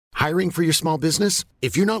Hiring for your small business?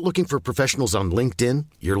 If you're not looking for professionals on LinkedIn,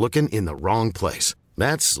 you're looking in the wrong place.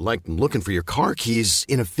 That's like looking for your car keys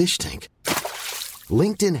in a fish tank.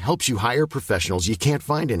 LinkedIn helps you hire professionals you can't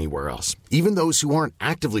find anywhere else, even those who aren't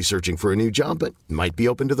actively searching for a new job but might be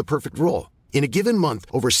open to the perfect role. In a given month,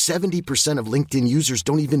 over 70% of LinkedIn users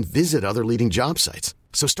don't even visit other leading job sites.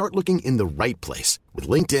 So start looking in the right place. With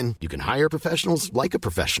LinkedIn, you can hire professionals like a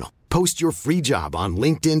professional. Post your free job on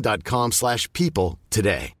linkedin.com/people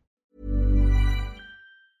today.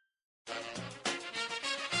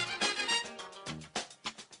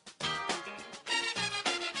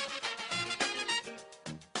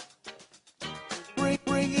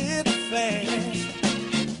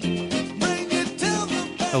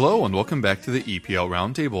 Hello and welcome back to the EPL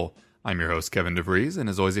Roundtable. I'm your host, Kevin DeVries, and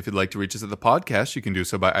as always, if you'd like to reach us at the podcast, you can do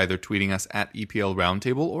so by either tweeting us at EPL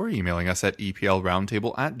Roundtable or emailing us at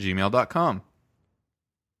eplroundtable@gmail.com.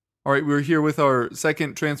 All right, we're here with our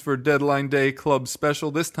second transfer deadline day club special,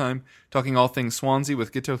 this time talking all things Swansea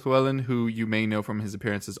with Guto Llewellyn, who you may know from his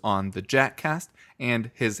appearances on the Jackcast, and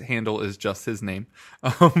his handle is just his name.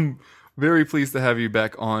 Very pleased to have you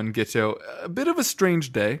back on, Guto. A bit of a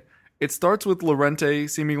strange day. It starts with Llorente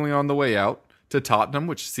seemingly on the way out to Tottenham,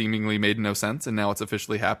 which seemingly made no sense, and now it's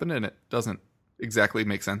officially happened, and it doesn't exactly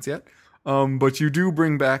make sense yet. But you do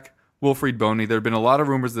bring back Wilfried Bony. There have been a lot of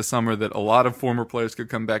rumors this summer that a lot of former players could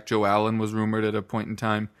come back. Joe Allen was rumored at a point in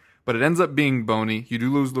time, but it ends up being Bony. You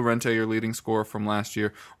do lose Llorente, your leading scorer from last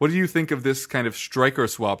year. What do you think of this kind of striker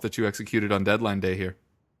swap that you executed on deadline day here?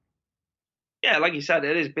 Yeah, like you said,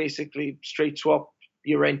 it is basically straight swap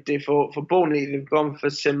Llorente for Bony. They've gone for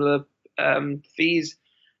similar fees,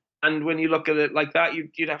 and when you look at it like that,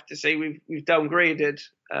 you'd have to say we've downgraded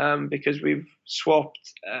because we've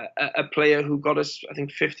swapped a player who got us, I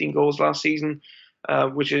think, 15 goals last season,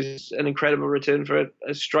 which is an incredible return for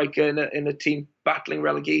a striker in a team battling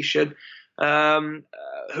relegation,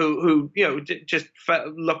 who just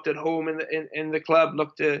looked at home in the club,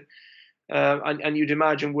 looked at. And you'd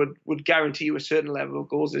imagine would guarantee you a certain level of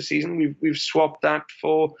goals this season. We've swapped that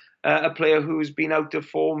for a player who's been out of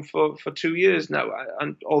form for 2 years now.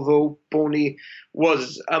 And although Bony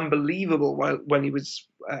was unbelievable when he was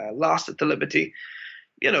last at the Liberty,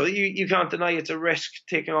 you can't deny it's a risk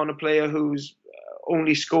taking on a player who's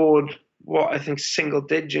only scored I think single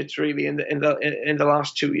digits really in the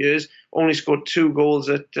last 2 years. Only scored 2 goals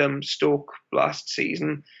at Stoke last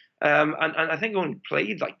season. And I think only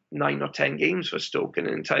played like 9 or 10 games for Stoke in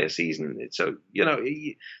an entire season. So,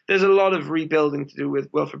 there's a lot of rebuilding to do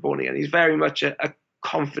with Wilfried Bony, and he's very much a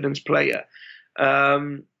confidence player.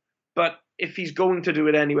 But if he's going to do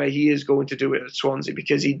it anyway, he is going to do it at Swansea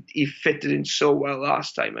because he fitted in so well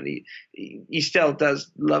last time, and he still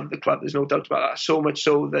does love the club. There's no doubt about that. So much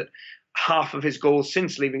so that half of his goals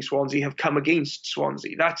since leaving Swansea have come against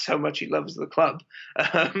Swansea. That's how much he loves the club.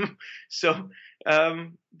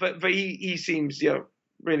 But he seems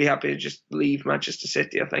really happy to just leave Manchester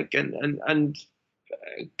City, I think, and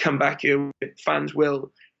come back here. Fans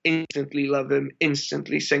will instantly love him,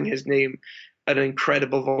 instantly sing his name at an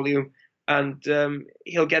incredible volume, and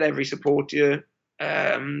he'll get every support here.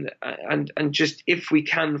 And just if we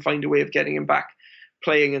can find a way of getting him back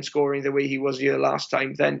playing and scoring the way he was here last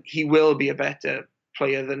time, then he will be a better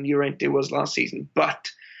player than Llorente was last season. But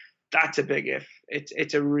that's a big if.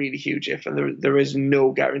 It's a really huge if, and there is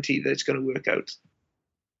no guarantee that it's going to work out.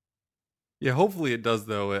 Yeah, hopefully it does,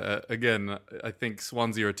 though. Again, I think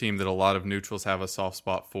Swansea are a team that a lot of neutrals have a soft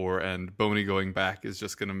spot for, and Bony going back is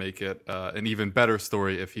just going to make it an even better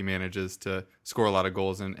story if he manages to score a lot of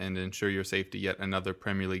goals and ensure your safety yet another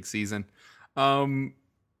Premier League season. Under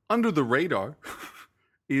the radar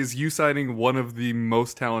is you signing one of the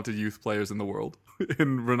most talented youth players in the world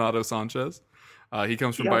in Renato Sanchez. He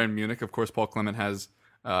comes from Bayern Munich. Of course, Paul Clement has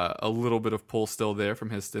a little bit of pull still there from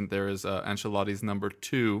his stint there as Ancelotti's number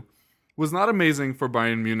 2. Was not amazing for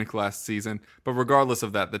Bayern Munich last season, but regardless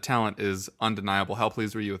of that, the talent is undeniable. How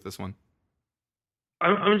pleased were you with this one?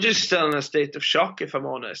 I'm just still in a state of shock, if I'm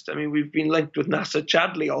honest. I mean, we've been linked with Nacer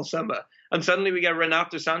Chadli all summer, and suddenly we get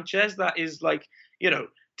Renato Sanchez. That is like,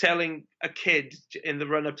 telling a kid in the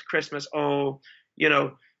run-up to Christmas,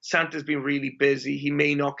 Santa's been really busy. He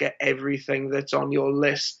may not get everything that's on your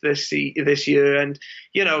list this year. And,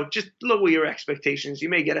 just lower your expectations. You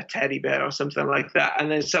may get a teddy bear or something like that. And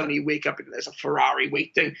then suddenly you wake up and there's a Ferrari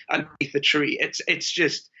waiting underneath the tree. It's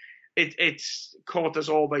caught us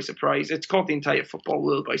all by surprise. It's caught the entire football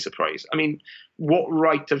world by surprise. I mean, what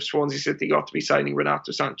right have Swansea City got to be signing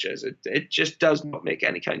Renato Sanchez? It just does not make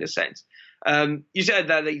any kind of sense. You said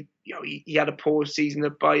that he had a poor season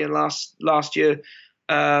at Bayern last year.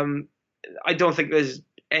 I don't think there's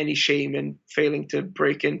any shame in failing to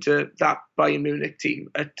break into that Bayern Munich team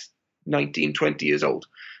at 19, 20 years old.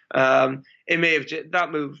 It may have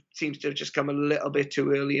that move seems to have just come a little bit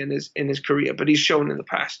too early in his career, but he's shown in the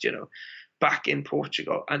past, back in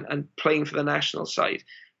Portugal and playing for the national side,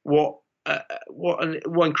 what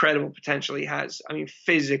incredible potential he has. I mean,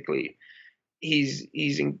 physically, he's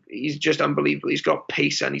just unbelievable. He's got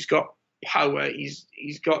pace and he's got power.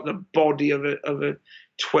 He's got the body of a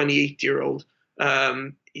 28-year-old.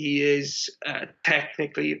 He is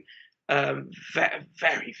technically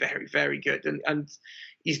very, very, very good, and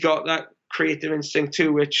he's got that creative instinct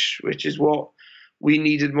too, which is what we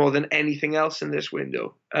needed more than anything else in this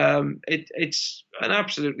window. It's an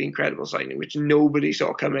absolutely incredible signing, which nobody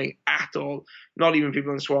saw coming at all, not even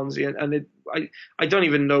people in Swansea. And I don't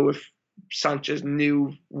even know if Sanchez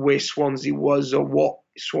knew where Swansea was or what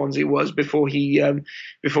Swansea was before he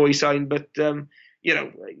signed. But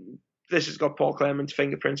this has got Paul Clement's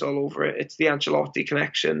fingerprints all over it. It's the Ancelotti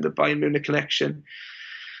connection, the Bayern Munich connection.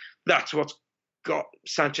 That's what's got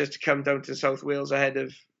Sanchez to come down to South Wales ahead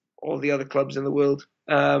of all the other clubs in the world.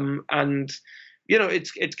 It's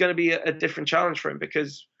going to be a different challenge for him,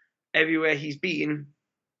 because everywhere he's been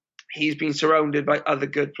surrounded by other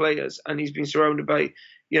good players, and he's been surrounded by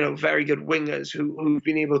very good wingers who've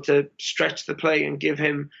been able to stretch the play and give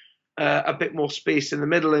him a bit more space in the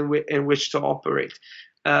middle in which to operate.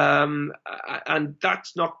 And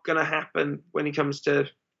that's not going to happen when he comes to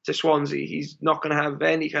Swansea. He's not going to have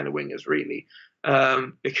any kind of wingers really,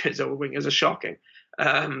 because our wingers are shocking,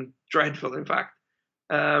 dreadful in fact.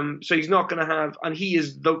 So he's not going to have, and he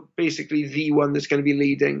is basically the one that's going to be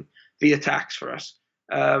leading the attacks for us,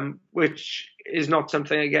 which is not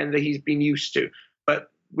something again that he's been used to. But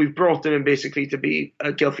we've brought him in basically to be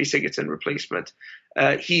a Gylfi Sigurdsson replacement.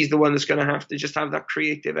 He's the one that's going to have to just have that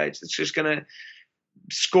creative edge that's just going to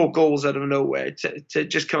score goals out of nowhere, to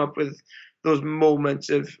just come up with those moments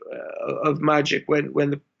of magic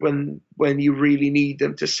when you really need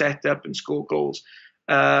them to set up and score goals.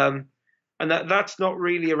 And that's not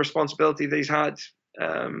really a responsibility that he's had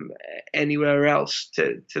anywhere else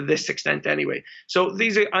to this extent anyway. So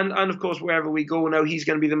these are, and of course, wherever we go now, he's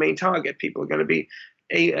going to be the main target. People are going to be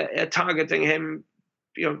targeting him,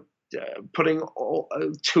 putting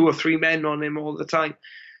 2 or 3 men on him all the time.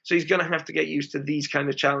 So he's going to have to get used to these kind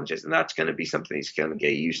of challenges, and that's going to be something he's going to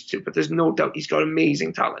get used to. But there's no doubt he's got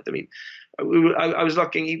amazing talent. I mean, I was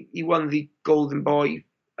looking, he won the Golden Boy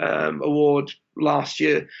award last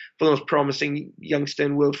year for the most promising youngster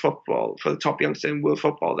in world football, for the top youngster in world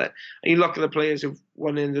football there. And you look at the players who've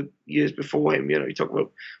won in the years before him, you talk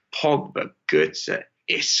about Pogba, Götze,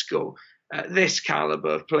 Isco, this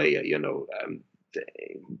caliber of player,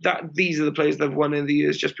 that these are the players that have won in the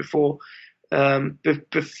years just before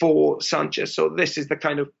Sanchez. So this is the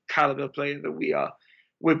kind of caliber player that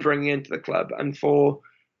we're bringing into the club, and for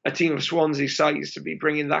a team of Swansea size to be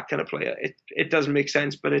bringing that kind of player, it doesn't make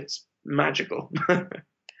sense, but it's magical.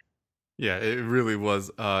 Yeah, it really was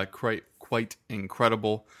quite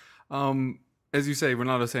incredible. As you say,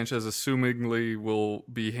 Renato Sanchez assumingly will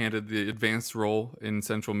be handed the advanced role in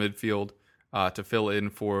central midfield to fill in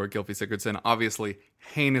for Gylfi Sigurdsson. Obviously,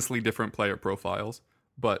 heinously different player profiles,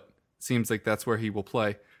 but seems like that's where he will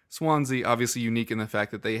play. Swansea, obviously unique in the fact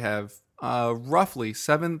that they have roughly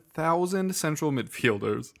 7,000 central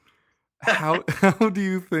midfielders. How do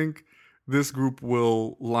you think this group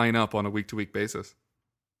will line up on a week-to-week basis?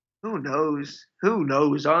 Who knows?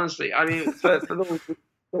 Honestly, I mean, for those.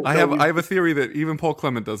 I have a theory that even Paul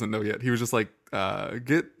Clement doesn't know yet. He was just like,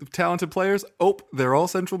 get talented players. Oh, they're all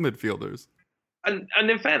central midfielders. And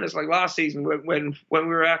in fairness, like last season, when we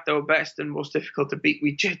were at our best and most difficult to beat,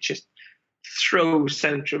 we just throw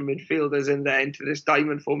central midfielders in there into this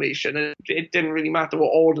diamond formation, and it didn't really matter what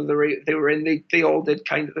order they were in. They all did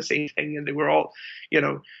kind of the same thing, and they were all,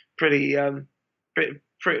 pretty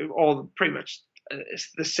much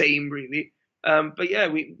the same, really. But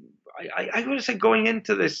yeah, I would say going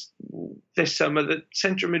into this summer that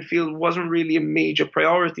central midfield wasn't really a major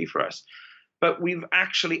priority for us. But we've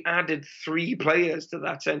actually added 3 players to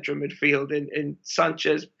that central midfield in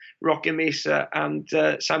Sanchez, Roque Mesa, and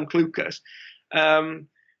Sam Clucas.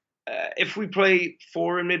 If we play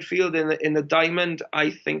 4 in midfield in the diamond,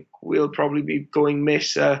 I think we'll probably be going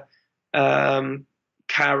Mesa,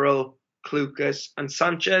 Carroll, Clucas, and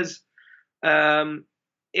Sanchez.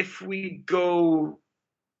 If we go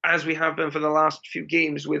as we have been for the last few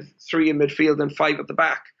games with 3 in midfield and 5 at the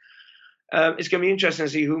back, it's going to be interesting to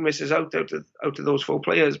see who misses out of those 4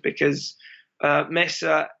 players, because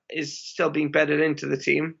Mesa is still being bedded into the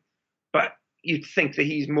team, but you'd think that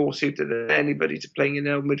he's more suited than anybody to playing in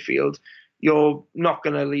our midfield. You're not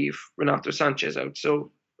going to leave Renato Sanchez out,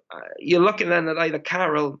 so you're looking then at either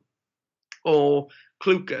Carroll or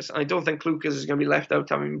Clucas. I don't think Clucas is going to be left out,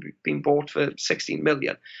 having been bought for 16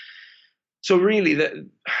 million. So really,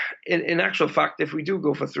 in actual fact, if we do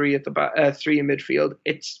go for three at the back, three in midfield,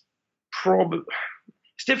 it's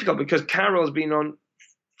difficult because Carroll's been on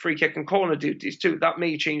free kick and corner duties too. That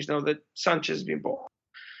may change now that Sanchez has been bought.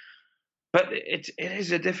 But it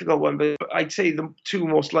is a difficult one. But I'd say the two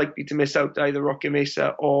most likely to miss out, either Roque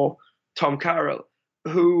Mesa or Tom Carroll,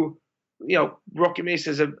 who, Roque Mesa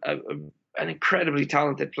is an incredibly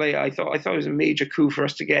talented player. I thought it was a major coup for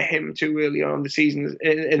us to get him too early on in the season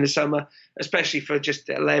in the summer, especially for just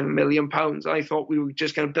 £11 million. I thought we were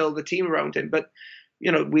just going to build the team around him, but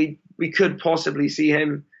we could possibly see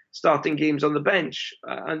him starting games on the bench.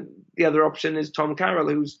 And the other option is Tom Carroll,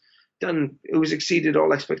 who's exceeded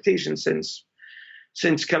all expectations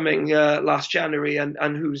since coming last January,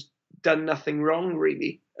 and who's done nothing wrong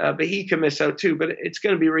really. But he can miss out too. But it's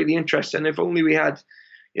going to be really interesting. If only we had,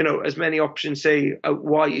 as many options, say, out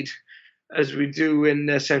wide as we do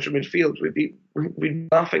in central midfield, we'd be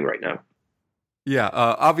laughing right now. Yeah,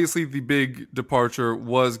 obviously the big departure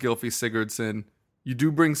was Gylfi Sigurdsson. You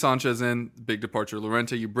do bring Sanchez in, big departure.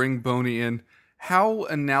 Llorente, you bring Boney in. How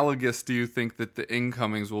analogous do you think that the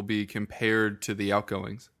incomings will be compared to the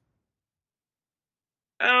outgoings?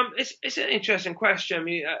 It's an interesting question. I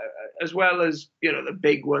mean, as well as the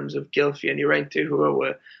big ones of Gylfi and Llorente, who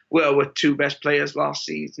were two best players last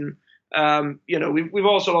season. We've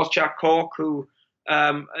also lost Jack Cork, who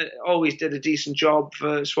always did a decent job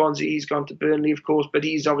for Swansea. He's gone to Burnley, of course, but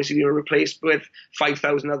he's obviously been replaced with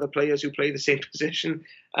 5,000 other players who play the same position.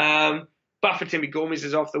 Bafétimbi Gomes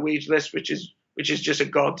is off the wage list, which is just a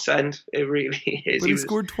godsend. It really is. But he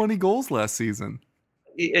scored 20 goals last season.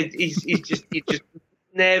 He just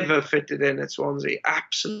never fitted in at Swansea.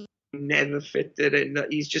 Absolutely never fitted in.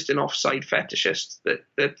 He's just an offside fetishist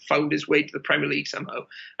that found his way to the Premier League somehow.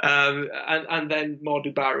 And then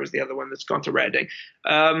Modou Barrow is the other one that's gone to Reading.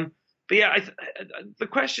 But yeah, the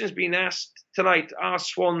question has been asked tonight: are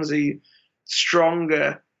Swansea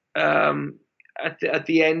stronger at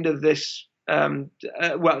the end of this?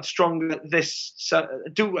 Stronger this.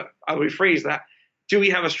 I'll rephrase that. Do we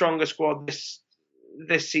have a stronger squad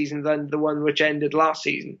this season than the one which ended last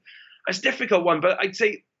season? It's a difficult one, but I'd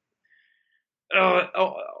say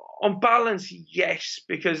on balance, yes,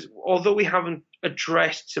 because although we haven't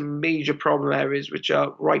addressed some major problem areas, which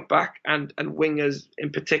are right back and wingers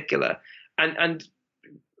in particular, and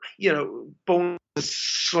Bones a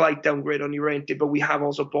slight downgrade on Llorente, but we have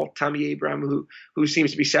also bought Tammy Abraham, who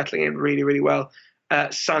seems to be settling in really, really well.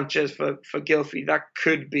 Sanchez for Gylfi, that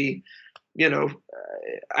could be,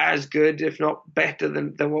 as good, if not better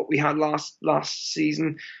than what we had last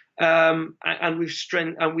season. And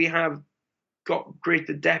we have got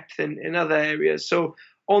greater depth in other areas. So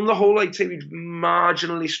on the whole, I'd say we've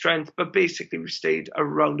marginally strengthened, but basically we've stayed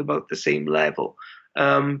around about the same level.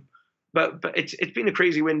 But it's been a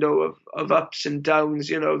crazy window of ups and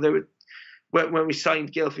downs. When we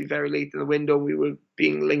signed Gylfi very late in the window, we were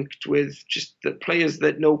being linked with just the players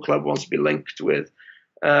that no club wants to be linked with.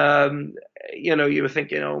 You were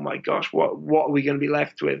thinking, oh my gosh, what are we going to be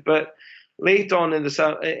left with? But late on in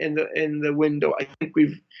the window, I think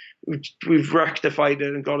we've rectified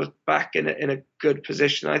it and got it back in a good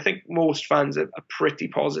position. I think most fans are pretty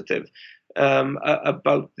positive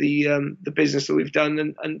about the business that we've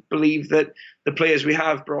done and believe that the players we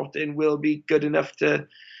have brought in will be good enough to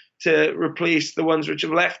replace the ones which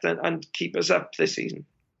have left and keep us up this season.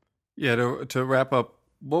 Yeah, to wrap up,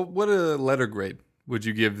 what a letter grade would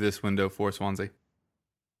you give this window for Swansea?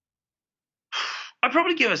 I'd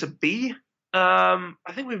probably give us a B. I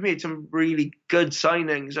think we've made some really good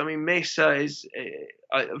signings. I mean, Mesa is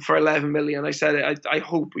for 11 million. I said it. I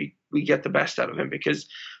hope we get the best out of him because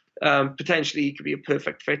potentially he could be a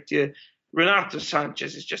perfect fit here. Renato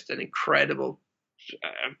Sanchez is just an incredible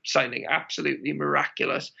signing, absolutely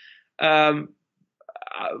miraculous. And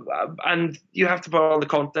you have to put on the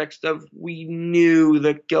context of we knew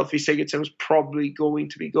that Gylfi Sigurdsson was probably going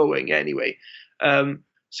to be going anyway.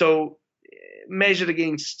 So measured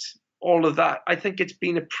against all of that, I think it's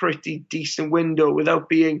been a pretty decent window without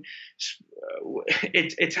being.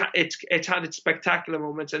 It's had its spectacular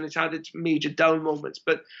moments and it's had its major down moments,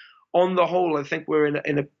 but on the whole, I think we're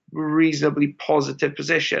in a reasonably positive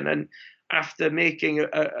position. And after making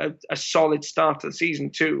a solid start to the season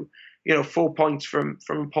too, 4 points from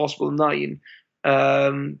a possible 9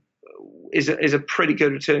 is a pretty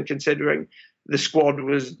good return considering the squad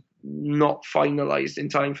was not finalised in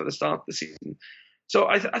time for the start of the season. So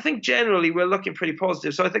I think generally we're looking pretty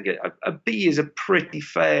positive. So I think a B is a pretty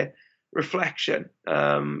fair reflection.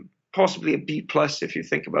 possibly a B+ if you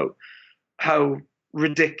think about how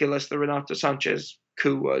ridiculous the Renato Sanchez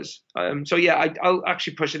coup was. So yeah, I'll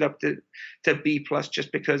actually push it up to B+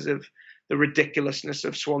 just because of the ridiculousness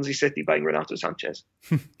of Swansea City buying Renato Sanchez.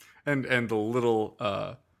 and the little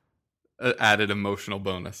added emotional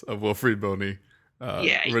bonus of Wilfried Bony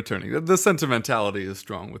returning. The sentimentality is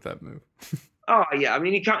strong with that move. Oh yeah, I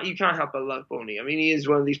mean you can't help but love Bony. I mean he is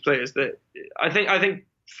one of these players that I think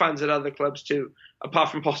fans at other clubs too, apart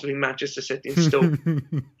from possibly Manchester City and Stoke,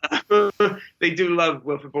 they do love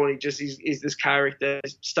Wilfried Bony. Just he's this character,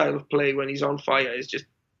 his style of play when he's on fire is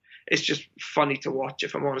just funny to watch,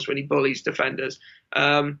 if I'm honest, when he bullies defenders.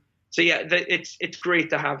 So yeah, it's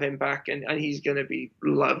great to have him back, and he's going to be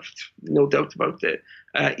loved, no doubt about it.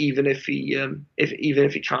 Even if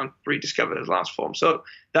he can't rediscover his last form, so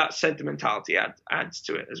that sentimentality adds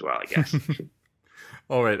to it as well, I guess.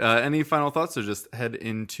 All right. Any final thoughts, or just head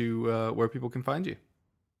into where people can find you?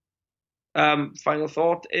 Final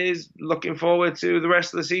thought is looking forward to the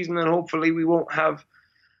rest of the season, and hopefully we won't have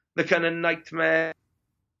the kind of nightmare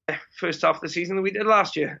first half of the season that we did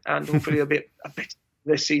last year, and hopefully a bit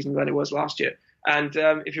this season than it was last year. And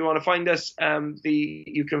if you want to find us,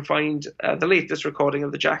 you can find the latest recording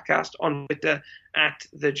of the Jackcast on Twitter at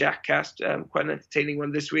the Jackcast. Quite an entertaining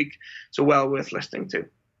one this week, so well worth listening to.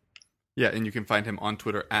 Yeah, and you can find him on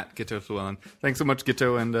Twitter at Guto Llewellyn. Thanks so much,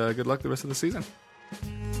 Guto, and good luck the rest of the season.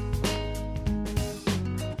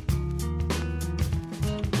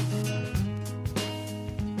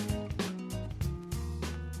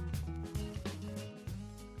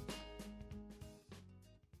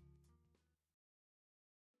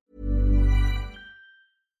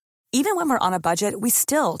 Even when we're on a budget, we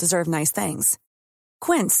still deserve nice things.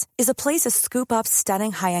 Quince is a place to scoop up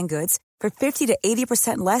stunning high-end goods for 50 to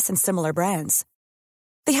 80% less than similar brands.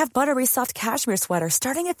 They have buttery soft cashmere sweaters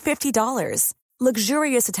starting at $50,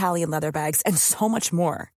 luxurious Italian leather bags, and so much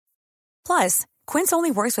more. Plus, Quince only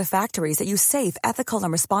works with factories that use safe, ethical,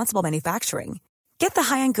 and responsible manufacturing. Get the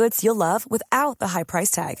high-end goods you'll love without the high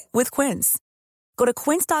price tag with Quince. Go to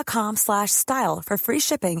quince.com/style for free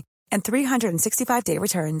shipping and 365-day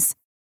returns.